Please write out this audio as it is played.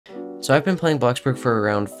So I've been playing Bloxburg for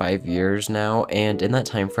around 5 years now, and in that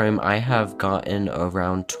time frame, I have gotten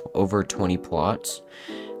around over 20 plots.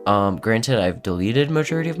 Granted, I've deleted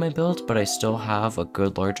majority of my builds, but I still have a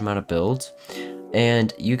good large amount of builds.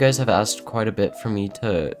 And you guys have asked quite a bit for me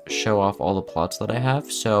to show off all the plots that I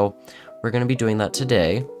have, so we're going to be doing that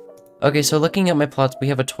today. Okay, so looking at my plots, we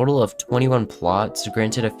have a total of 21 plots.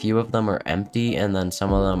 Granted, a few of them are empty, and then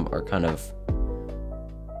some of them are kind of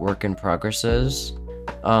work in progresses.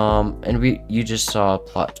 And you just saw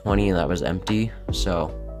plot 20 and that was empty,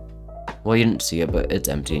 so, well, you didn't see it, but it's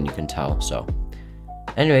empty and you can tell, so.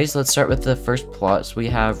 Anyways, let's start with the first plot. So we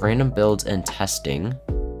have random builds and testing.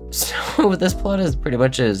 So this plot is pretty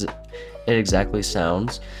much as it exactly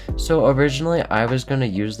sounds. So originally I was gonna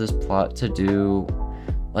use this plot to do,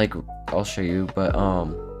 like, I'll show you, but,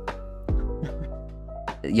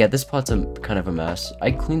 yeah, this plot's kind of a mess.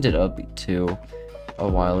 I cleaned it up too a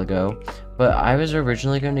while ago, but I was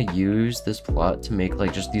originally going to use this plot to make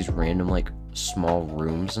like just these random like small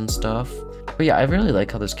rooms and stuff. But yeah, I really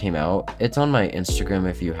like how this came out. It's on my Instagram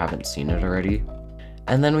if you haven't seen it already.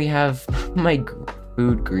 And then we have my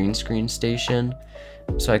food green screen station,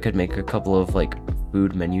 so I could make a couple of like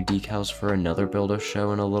food menu decals for another build I'll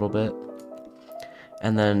show in a little bit.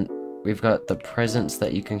 And then we've got the presents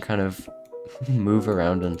that you can kind of move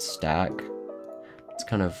around and stack. It's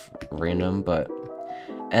kind of random, but...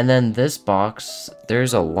 And then this box,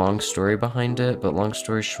 there's a long story behind it, but long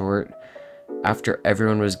story short, after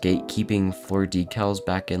everyone was gatekeeping floor decals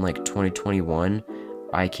back in like 2021,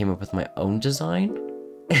 I came up with my own design.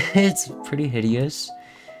 It's pretty hideous,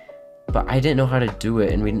 but I didn't know how to do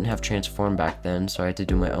it, and we didn't have transform back then, so I had to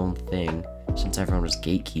do my own thing since everyone was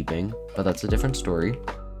gatekeeping, but that's a different story.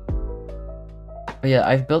 But yeah,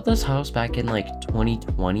 I've built this house back in like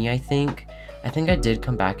 2020, I think. I think I did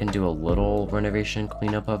come back and do a little renovation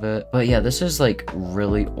cleanup of it. But yeah, this is like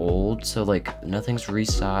really old, so like nothing's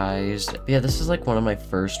resized. But yeah, this is like one of my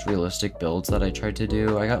first realistic builds that I tried to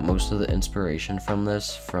do. I got most of the inspiration from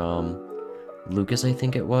this from Lucas, I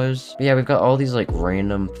think it was. But yeah, we've got all these like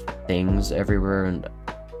random things everywhere and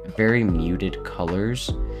very muted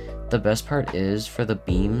colors. The best part is, for the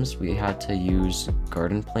beams, we had to use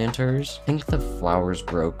garden planters. I think the flowers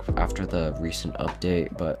broke after the recent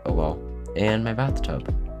update, but oh well. And my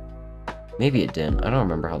bathtub. Maybe it didn't. I don't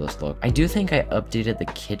remember how this looked. I do think I updated the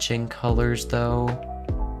kitchen colors though,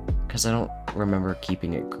 because I don't remember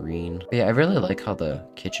keeping it green. But yeah, I really like how the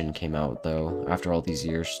kitchen came out though, after all these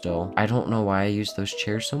years still. I don't know why I used those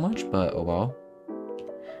chairs so much, but oh well.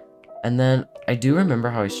 And then I do remember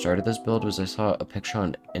how I started this build was I saw a picture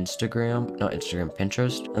on Instagram, not Instagram,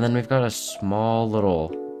 Pinterest. And then we've got a small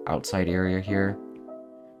little outside area here.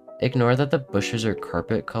 Ignore that the bushes are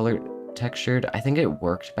carpet colored textured. I think it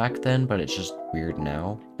worked back then, but it's just weird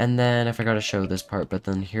now. And then I forgot to show this part, but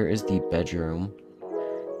then here is the bedroom.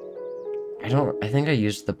 I think I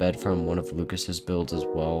used the bed from one of Lucas's builds as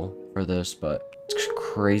well for this, but it's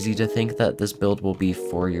crazy to think that this build will be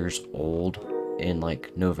 4 years old in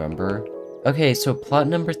like November. Okay, so plot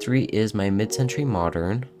number 3 is my mid-century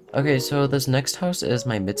modern. Okay, so this next house is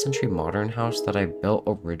my mid-century modern house that I built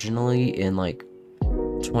originally in like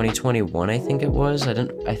 2021, I think it was.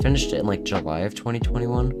 I finished it in like July of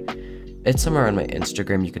 2021. It's somewhere on my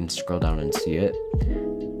Instagram, you can scroll down and see it.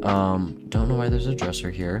 Don't know why there's a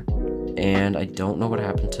dresser here, and I don't know what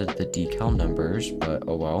happened to the decal numbers, but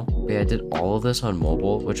oh well. But yeah, I did all of this on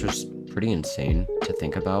mobile, which was pretty insane to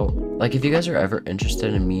think about. Like, if you guys are ever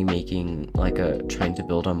interested in me making like a trying to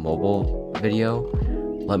build on mobile video,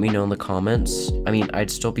 let me know in the comments. I mean,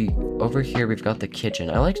 I'd still be over here. We've got the kitchen.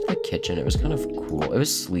 I liked the kitchen. It was kind of cool. It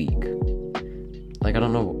was sleek. Like, I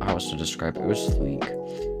don't know how else to describe it. It was sleek.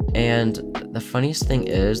 And the funniest thing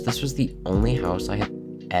is, this was the only house I have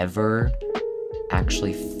ever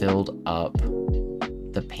actually filled up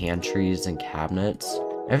the pantries and cabinets.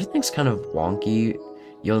 Everything's kind of wonky.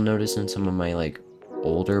 You'll notice in some of my like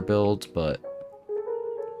older builds, but...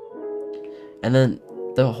 And then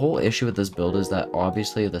the whole issue with this build is that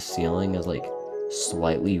obviously the ceiling is like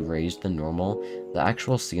slightly raised than normal. The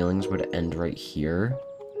actual ceilings would end right here,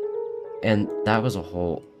 and that was a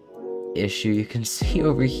whole issue. You can see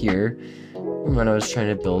over here when I was trying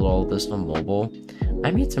to build all of this on mobile,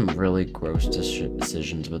 I made some really gross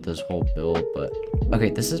decisions with this whole build. But okay,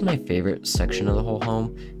 this is my favorite section of the whole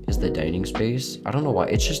home, is the dining space. I don't know why,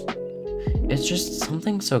 it's just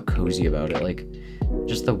something so cozy about it, like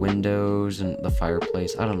just the windows and the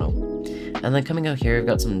fireplace. I don't know. And then coming out here, I've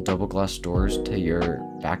got some double glass doors to your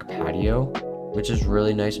back patio, which is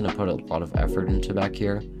really nice, and I put a lot of effort into back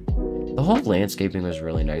here. The whole landscaping was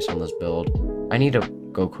really nice on this build. I need to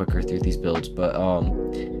go quicker through these builds, but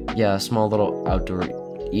yeah, small little outdoor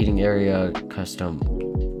eating area, custom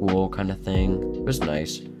pool kind of thing. It was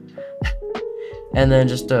nice. And then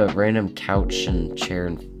just a random couch and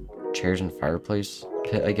chairs and fireplace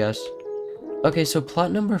pit, I guess. Okay, so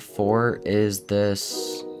plot number 4 is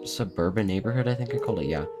this suburban neighborhood, I think I called it,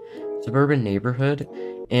 yeah. Suburban neighborhood.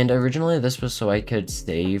 And originally this was so I could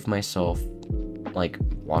save myself like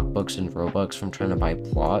block and Robux from trying to buy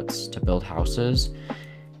plots to build houses.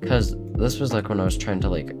 Because this was like when I was trying to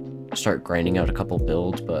like start grinding out a couple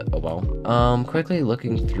builds, but oh well. Quickly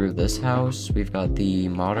looking through this house, we've got the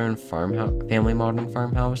modern family modern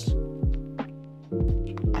farmhouse.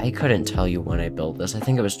 I couldn't tell you when I built this. I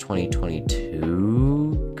think it was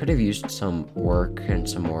 2022. Could have used some work and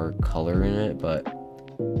some more color in it, but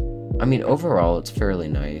I mean, overall, it's fairly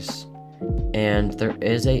nice. And there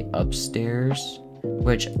is a upstairs,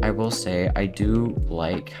 which I will say, I do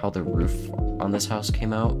like how the roof on this house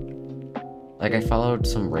came out. Like, I followed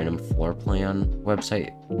some random floor plan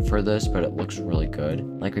website for this, but it looks really good.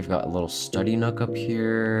 Like, we've got a little study nook up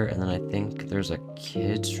here, and then I think there's a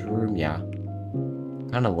kid's room. Yeah.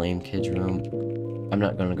 Kind of lame kids room. I'm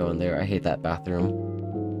not gonna go in there. I hate that bathroom.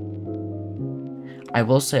 I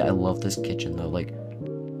will say I love this kitchen though. Like,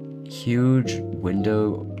 huge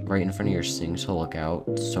window right in front of your sink to look out.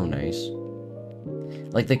 It's so nice.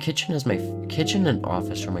 Like, the kitchen is kitchen and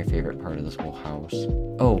office are my favorite part of this whole house.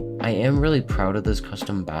 Oh, I am really proud of this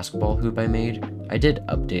custom basketball hoop I made. I did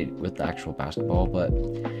update with the actual basketball, but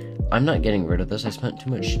I'm not getting rid of this. I spent too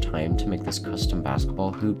much time to make this custom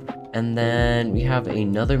basketball hoop. And then we have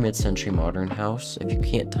another mid-century modern house. If you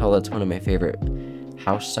can't tell, that's one of my favorite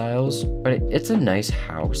house styles, but it's a nice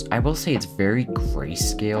house. I will say it's very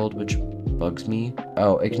grayscaled, which bugs me.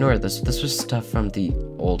 Oh, ignore this. This was stuff from the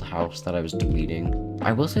old house that I was deleting.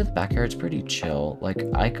 I will say the backyard's pretty chill. Like,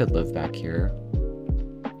 I could live back here.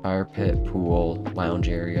 Fire pit, pool, lounge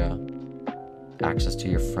area, access to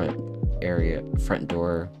your front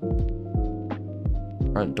door,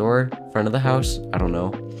 front of the house, I don't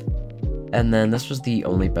know. And then this was the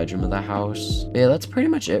only bedroom of the house. But yeah, that's pretty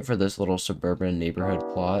much it for this little suburban neighborhood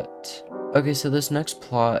plot. Okay, so this next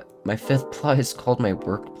plot, my 5th plot, is called my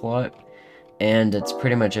work plot. And it's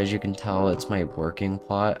pretty much, as you can tell, it's my working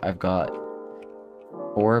plot. I've got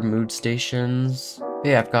 4 mood stations. But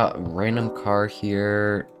yeah, I've got a random car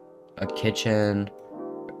here, a kitchen,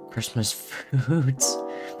 Christmas foods.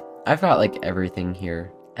 I've got like everything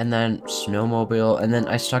here. And then snowmobile, and then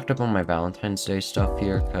I stocked up on my Valentine's Day stuff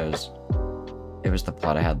here because it was the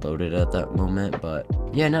plot I had loaded at that moment. But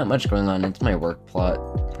yeah, not much going on. It's my work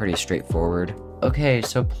plot, pretty straightforward. Okay,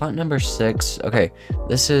 so plot number 6. Okay,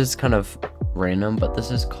 this is kind of random, but this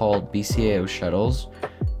is called BCAO shuttles.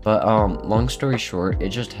 But long story short, it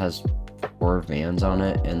just has 4 vans on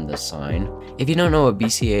it and the sign. If you don't know what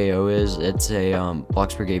BCAO is, it's a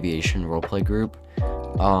Bloxburg aviation roleplay group.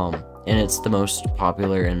 And it's the most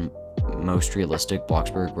popular and most realistic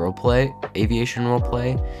Bloxburg aviation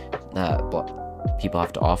roleplay that people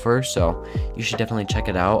have to offer, so you should definitely check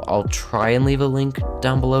it out. I'll try and leave a link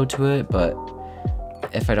down below to it, but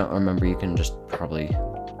if I don't remember, you can just probably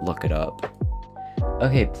look it up.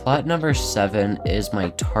 Okay, plot number 7 is my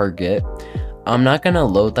target. I'm not gonna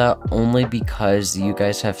load that only because you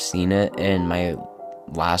guys have seen it in my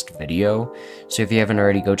last video, so if you haven't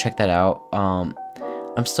already, go check that out.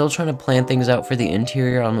 I'm still trying to plan things out for the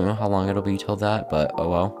interior. I don't know how long it'll be till that, but oh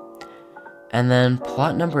well. And then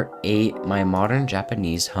plot number 8, my modern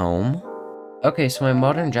Japanese home. Okay, so my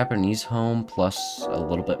modern Japanese home plus a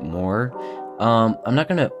little bit more. I'm not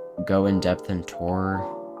gonna go in depth and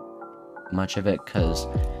tour much of it because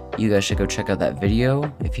you guys should go check out that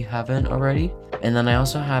video if you haven't already. And then I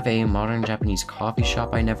also have a modern Japanese coffee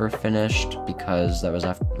shop I never finished because that was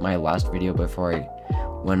after my last video before I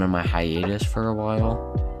went on my hiatus for a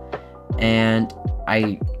while. And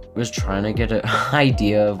I was trying to get an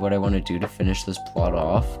idea of what I want to do to finish this plot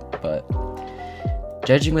off, but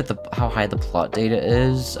judging with how high the plot data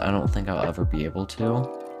is, I don't think I'll ever be able to.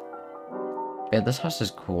 Yeah, this house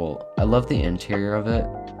is cool. I love the interior of it.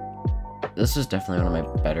 This is definitely one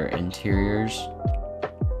of my better interiors.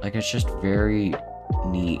 Like, it's just very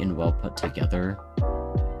neat and well put together.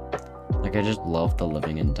 Like, I just love the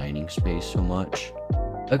living and dining space so much.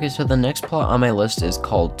 Okay, so the next plot on my list is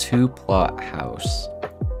called 2-Plot House.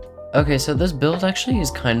 Okay, so this build actually is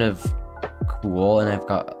kind of cool, and I've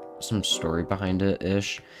got some story behind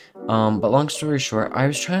it-ish. But long story short, I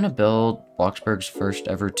was trying to build Bloxburg's first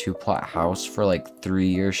ever 2-plot house for like 3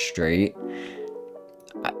 years straight.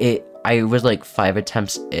 I was like 5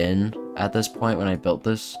 attempts in at this point when I built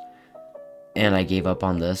this, and I gave up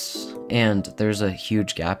on this. And there's a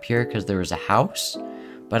huge gap here because there was a house,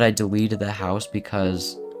 but I deleted the house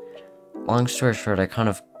because long story short, I kind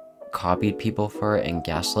of copied people for it and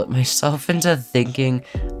gaslit myself into thinking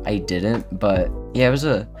I didn't. But yeah, it was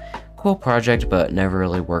a cool project, but never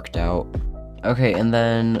really worked out. Okay, and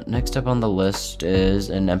then next up on the list is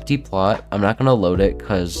an empty plot. I'm not gonna load it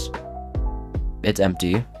because it's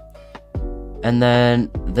empty. And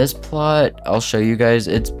then this plot, I'll show you guys,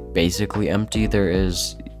 it's basically empty. There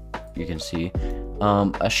is, you can see,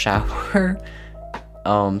 a shower,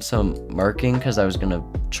 some marking because I was gonna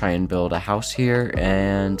try and build a house here,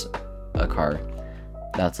 and a car.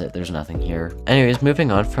 That's it, there's nothing here. Anyways,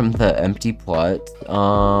 moving on from the empty plot,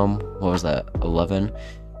 what was that, 11?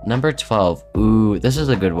 Number 12, ooh, this is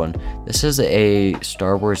a good one. This is a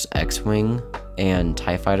Star Wars X-Wing and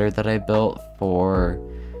TIE Fighter that I built for,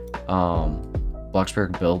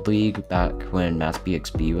 Bloxburg Build League back when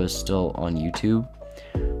MathsBXB was still on YouTube.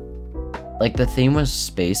 Like, the theme was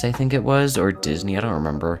space, I think it was, or Disney, I don't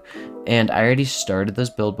remember. And I already started this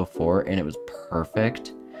build before, and it was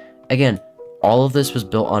perfect. Again, all of this was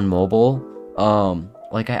built on mobile.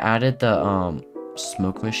 Like, I added the,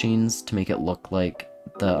 smoke machines to make it look like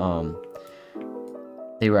the,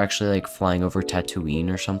 they were actually, like, flying over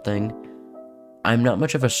Tatooine or something. I'm not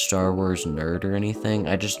much of a Star Wars nerd or anything.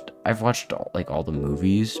 I've watched, like, all the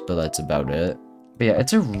movies, but that's about it. But yeah,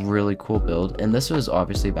 it's a really cool build, and this was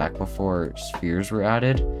obviously back before spheres were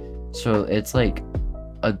added, so it's like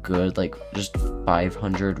a good, like, just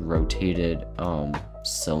 500 rotated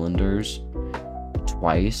cylinders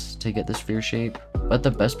twice to get the sphere shape. But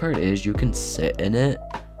the best part is you can sit in it,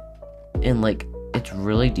 and like, it's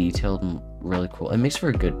really detailed and really cool. It makes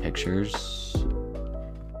for good pictures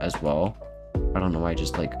as well. I don't know why I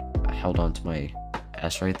just like held on to my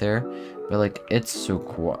S right there, but like, it's so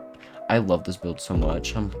cool. I love this build so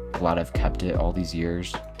much. I'm glad I've kept it all these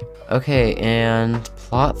years. Okay, and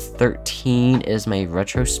plot 13 is my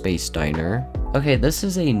retro space diner. Okay, this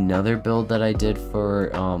is another build that I did for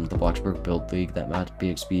the Bloxburg Build League that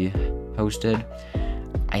MathsBXB hosted.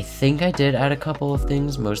 I think I did add a couple of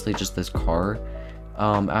things, mostly just this car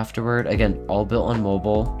afterward. Again, all built on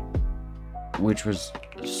mobile, which was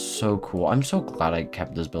so cool. I'm so glad I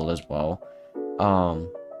kept this build as well.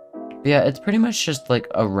 Yeah, it's pretty much just like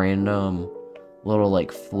a random little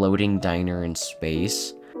like floating diner in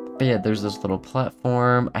space. But yeah, there's this little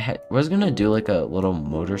platform. I was gonna do like a little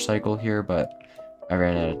motorcycle here, but I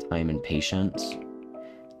ran out of time and patience.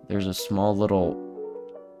 There's a small little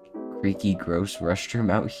creaky, gross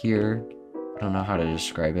restroom out here. I don't know how to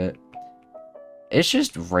describe it. It's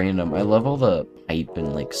just random. I love all the pipe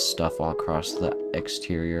and like stuff all across the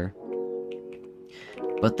exterior.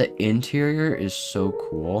 But the interior is so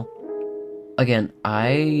cool. Again,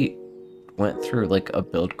 I went through like a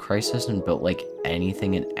build crisis and built like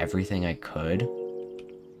anything and everything I could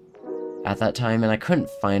at that time, and I couldn't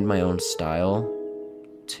find my own style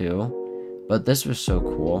too, but this was so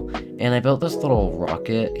cool. And I built this little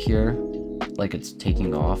rocket here, like it's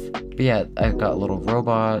taking off. But yeah, I've got little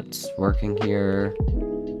robots working here.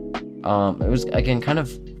 It was again kind of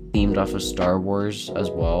themed off of Star Wars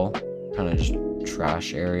as well, kind of just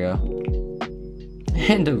trash area.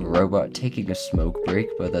 And a robot taking a smoke break,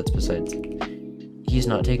 but that's besides. He's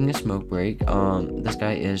not taking a smoke break. This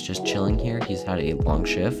guy is just chilling here. He's had a long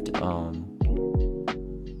shift.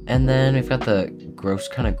 And then we've got the gross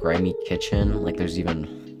kind of grimy kitchen. Like there's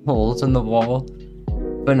even holes in the wall.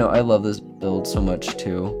 But no, I love this build so much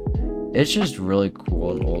too. It's just really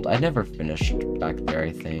cool and old. I never finished back there,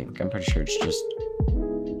 I think. I'm pretty sure it's just...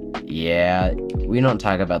 Yeah, we don't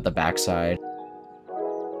talk about the backside.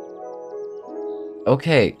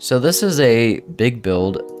 Okay, so this is a big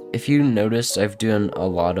build. If you noticed, I've done a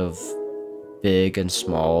lot of big and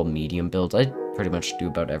small, medium builds. I pretty much do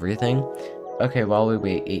about everything. Okay, while we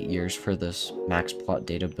wait 8 years for this max plot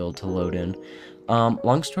data build to load in.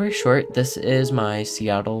 Long story short, this is my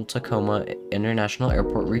Seattle-Tacoma International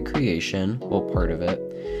Airport recreation. Well, part of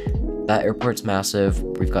it. That airport's massive.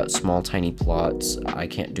 We've got small, tiny plots. I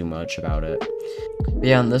can't do much about it. But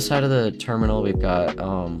yeah, on this side of the terminal, we've got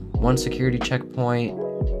one security checkpoint,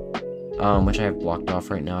 which I have blocked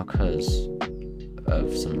off right now because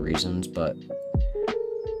of some reasons, but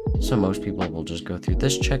so most people will just go through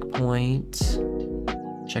this checkpoint,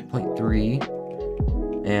 checkpoint 3,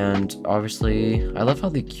 and obviously, I love how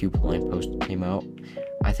the cube line post came out.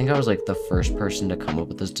 I think I was like the first person to come up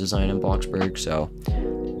with this design in Bloxburg, so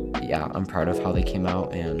yeah, I'm proud of how they came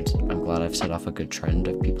out, and I'm glad I've set off a good trend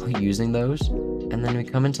of people using those. And then we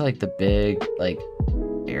come into like the big like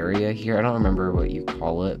area here. I don't remember what you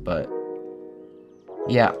call it, but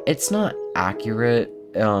yeah, it's not accurate.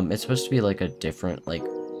 It's supposed to be like a different like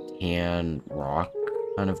tan rock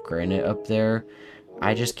kind of granite up there.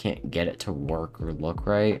 I just can't get it to work or look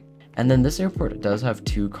right. And then this airport does have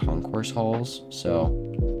 2 concourse halls,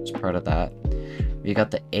 so it's part of that. We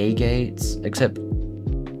got the A gates, except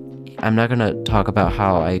I'm not gonna talk about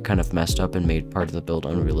how I kind of messed up and made part of the build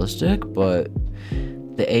unrealistic, but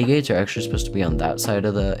the A gates are actually supposed to be on that side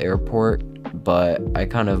of the airport, but I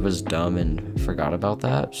kind of was dumb and forgot about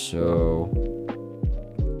that, so...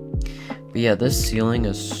 But yeah, this ceiling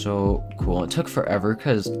is so cool. It took forever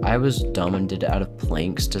because I was dumb and did it out of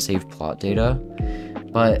planks to save plot data,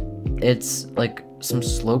 but it's like some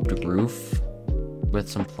sloped roof with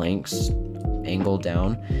some planks angled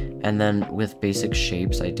down, and then with basic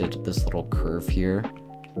shapes I did this little curve here,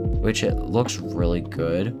 which it looks really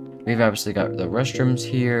good. We've obviously got the restrooms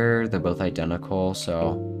here. They're both identical,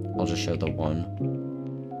 so I'll just show the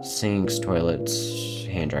one. Sinks, toilets,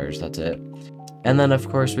 hand dryers, that's it. And then of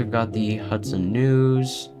course we've got the Hudson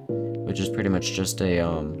News, which is pretty much just a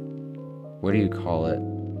what do you call it?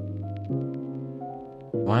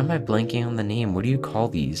 Why am I blanking on the name? What do you call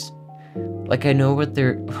these? Like, I know what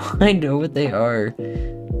they're I know what they are.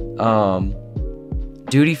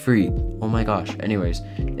 Duty free. Oh my gosh. Anyways,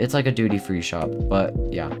 it's like a duty free shop, but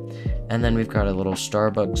yeah. And then we've got a little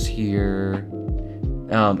Starbucks here.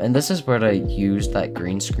 And this is what I used that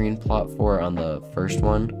green screen plot for on the first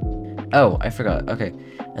one. Oh, I forgot. Okay.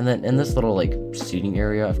 And then in this little like seating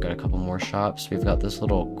area, I've got a couple more shops. We've got this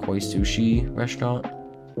little koi sushi restaurant.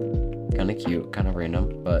 Kind of cute, kind of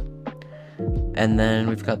random, but... And then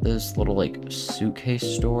we've got this little like suitcase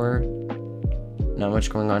store. Not much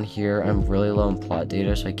going on here. I'm really low on plot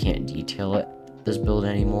data, so I can't detail this build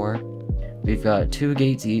anymore. We've got 2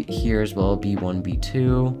 gates here as well, B1,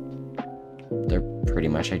 B2. They're pretty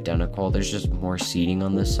much identical. There's just more seating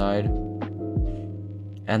on this side.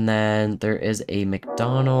 And then there is a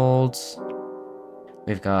McDonald's.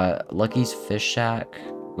 We've got Lucky's Fish Shack,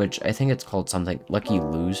 which I think it's called something, Lucky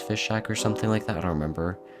Lou's Fish Shack or something like that. I don't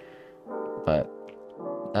remember. But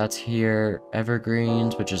that's here.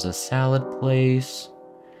 Evergreens, which is a salad place.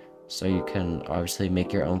 So you can obviously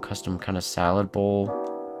make your own custom kind of salad bowl.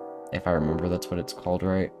 If I remember, that's what it's called,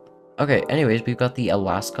 right? Okay, anyways, we've got the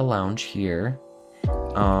Alaska Lounge here.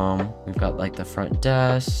 We've got like the front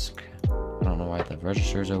desk. I don't know why the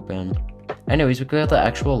register's open. Anyways, we've got the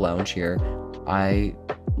actual lounge here. I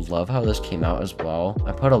love how this came out as well.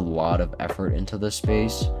 I put a lot of effort into this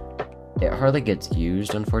space. It hardly gets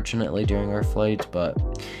used, unfortunately, during our flights, but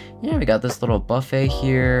yeah, we got this little buffet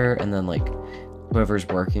here, and then like whoever's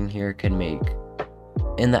working here can make...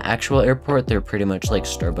 In the actual airport, they're pretty much like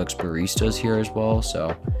Starbucks baristas here as well,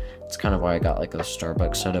 so it's kind of why I got like a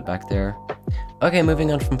Starbucks setup back there. Okay,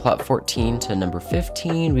 moving on from plot 14 to number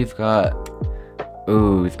 15, we've got...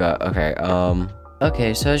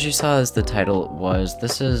 Okay, so as you saw as the title was,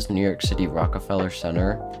 this is New York City Rockefeller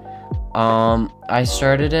Center. I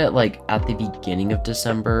started it like at the beginning of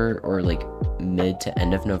December or like mid to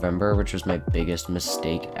end of November, which was my biggest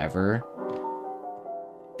mistake ever.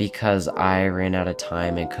 Because I ran out of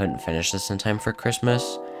time and couldn't finish this in time for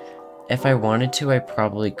Christmas. If I wanted to, I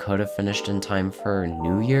probably could have finished in time for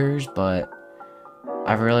New Year's, but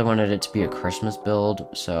I really wanted it to be a Christmas build,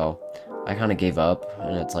 so I kind of gave up,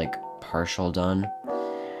 and it's like partial done.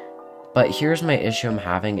 But here's my issue I'm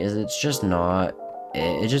having, is it's just not,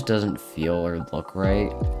 it just doesn't feel or look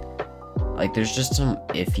right. Like, there's just some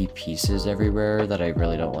iffy pieces everywhere that I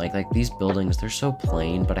really don't like. Like, these buildings, they're so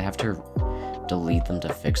plain, but I have to delete them to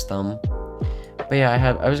fix them. But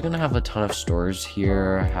yeah, I was gonna have a ton of stores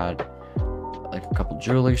here. I had like a couple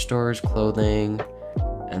jewelry stores, clothing,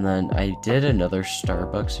 and then I did another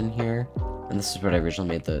Starbucks in here, and this is what I originally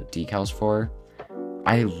made the decals for.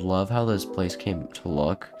 I love how this place came to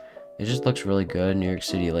look. It just looks really good. New York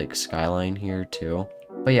City like skyline here too.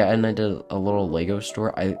 But yeah, and I did a little Lego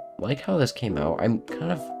store. I like how this came out.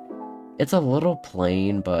 It's a little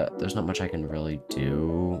plain, but there's not much I can really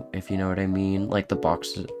do, if you know what I mean. Like, the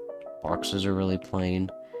boxes are really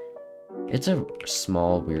plain. It's a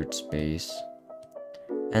small, weird space.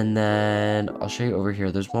 And then, I'll show you over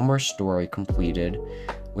here, there's one more store I completed,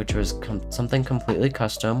 which was something completely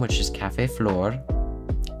custom, which is Cafe Flor.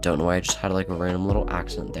 Don't know why I just had, like, a random little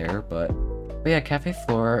accent there, but yeah, Cafe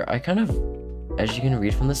Flor, I kind of, as you can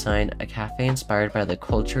read from the sign, a cafe inspired by the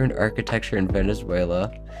culture and architecture in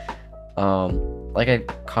Venezuela. Like, I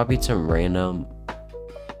copied some random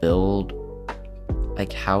build,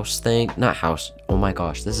 like, house thing, not house, oh my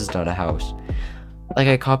gosh, this is not a house. Like,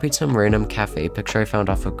 I copied some random cafe picture I found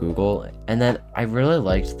off of Google, and then I really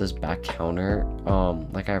liked this back counter.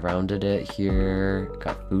 Like, I rounded it here,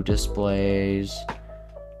 got food displays,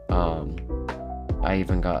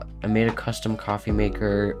 I made a custom coffee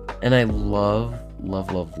maker, and I love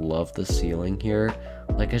the ceiling here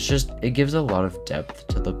Like, it gives a lot of depth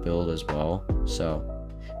to the build as well. So,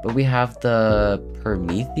 but we have the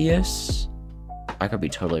Prometheus, I could be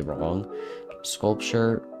totally wrong,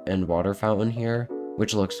 sculpture and water fountain here,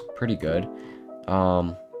 which looks pretty good.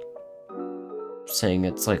 Saying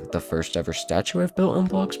it's like the first ever statue I've built in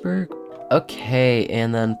Bloxburg. Okay,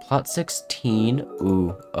 and then plot 16.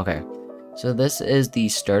 Ooh, okay. So this is the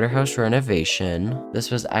starter house renovation.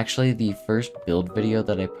 This was actually the first build video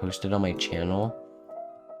that I posted on my channel,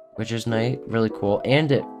 which is nice, really cool,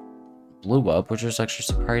 and it blew up, which was actually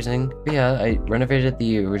surprising. But yeah, I renovated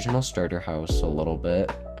the original starter house a little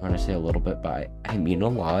bit. When I say a little bit, but I mean a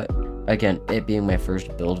lot. Again, it being my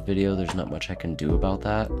first build video, there's not much I can do about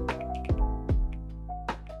that.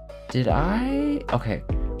 Okay,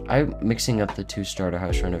 I'm mixing up the two starter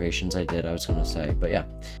house renovations I was gonna say, but yeah.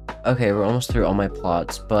 Okay, we're almost through all my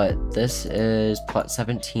plots, but this is plot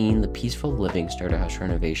 17, the peaceful living starter house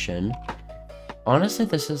renovation. Honestly,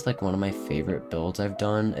 this is like one of my favorite builds I've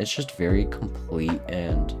done. It's just very complete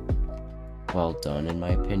and well done in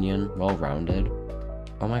my opinion, well-rounded.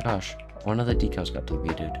 Oh my gosh, one of the decals got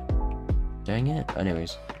deleted. Dang it.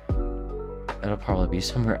 Anyways, it'll probably be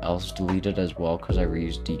somewhere else deleted as well because I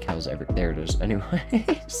reused decals there it is.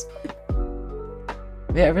 Anyways.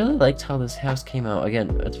 Yeah, I really liked how this house came out.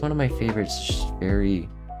 Again, it's one of my favorites. It's just very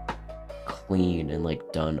clean and like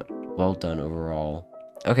well done overall.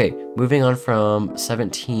 Okay, moving on from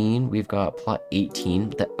 17, we've got plot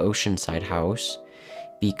 18, the Oceanside house,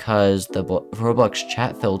 because the Roblox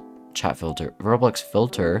Roblox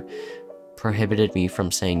filter prohibited me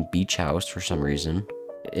from saying beach house for some reason.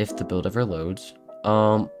 If the build ever loads.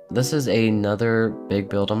 This is another big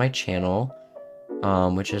build on my channel,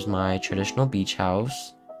 which is my traditional beach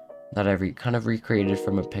house that I kind of recreated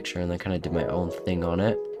from a picture and then kind of did my own thing on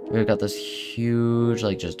it. We've got this huge,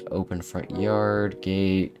 like, just open front yard,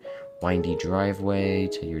 gate, windy driveway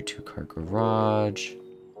to your 2-car garage.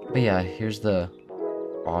 But yeah, here's the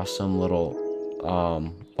awesome little,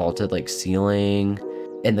 vaulted, like, ceiling.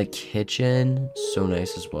 And the kitchen, so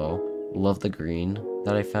nice as well. Love the green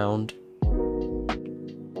that I found.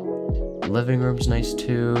 Living room's nice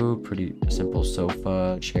too. Pretty simple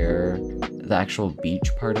sofa, chair. The actual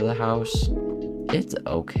beach part of the house, it's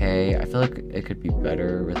okay. I feel like it could be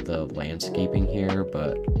better with the landscaping here,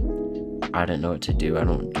 but I didn't know what to do. I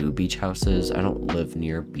don't do beach houses. I don't live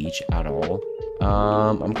near beach at all.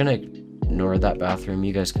 I'm gonna ignore that bathroom.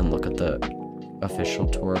 You guys can look at the official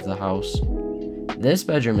tour of the house. This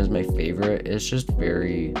bedroom is my favorite. It's just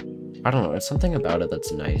very, I don't know, it's something about it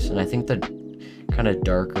that's nice. And I think the kind of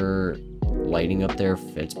darker lighting up there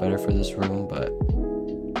fits better for this room, but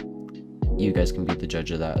you guys can be the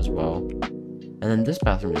judge of that as well. And then this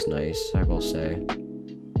bathroom is nice, I will say.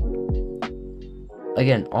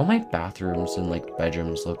 Again, all my bathrooms and like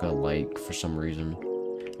bedrooms look alike for some reason.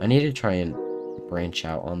 I need to try and branch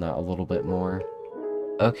out on that a little bit more.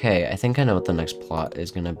 Okay, I think I know what the next plot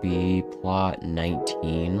is gonna be. Plot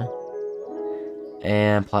 19.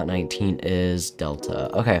 And plot 19 is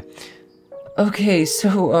Delta. Okay,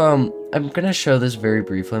 so, I'm gonna show this very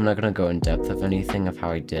briefly. I'm not gonna go in depth of anything of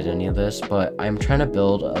how I did any of this, but I'm trying to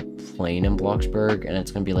build a plane in Bloxburg, and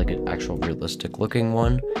it's gonna be like an actual realistic looking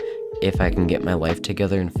one, if I can get my life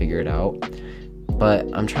together and figure it out. But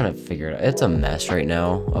I'm trying to figure it out. It's a mess right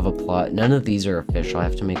now of a plot. None of these are official. I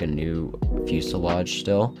have to make a new fuselage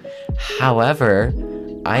still. However,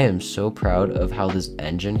 I am so proud of how this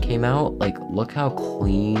engine came out. Like, look how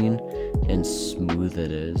clean and smooth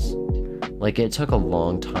it is. Like, it took a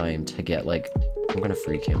long time to get, like, I'm gonna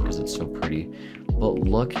freak him because it's so pretty. But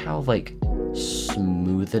look how, like,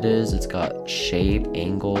 smooth it is. It's got shape,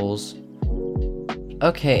 angles.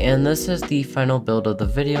 Okay, and this is the final build of the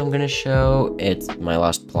video I'm gonna show. It's my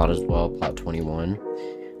last plot as well, plot 21.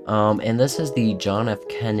 And this is the John F.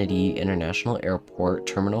 Kennedy International Airport,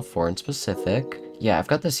 Terminal 4 in specific. Yeah, I've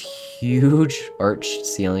got this huge arched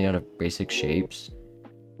ceiling out of basic shapes.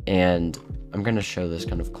 And I'm gonna show this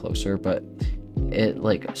kind of closer, but it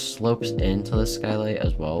like slopes into the skylight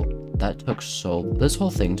as well. This whole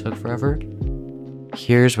thing took forever.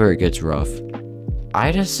 Here's where it gets rough.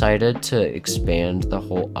 I decided to expand the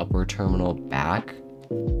whole upper terminal back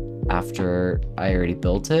after I already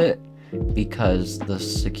built it because the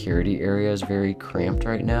security area is very cramped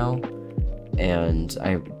right now, and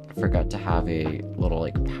I forgot to have a little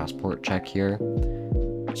like passport check here,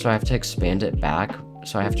 so I have to expand it back.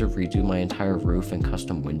 So I have to redo my entire roof and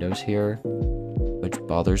custom windows here, which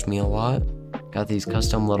bothers me a lot. Got these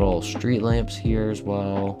custom little street lamps here as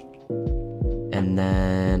well. And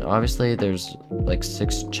then obviously there's like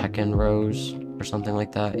 6 check-in rows or something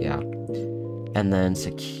like that. Yeah. And then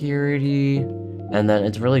security, And then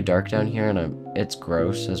it's really dark down here, and it's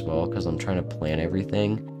gross as well because I'm trying to plan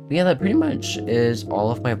everything. But yeah, that pretty much is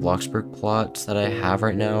all of my Bloxburg plots that I have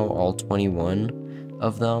right now, all 21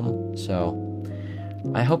 of them. So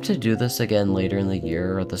I hope to do this again later in the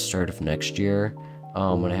year or the start of next year,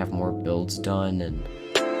 when I have more builds done and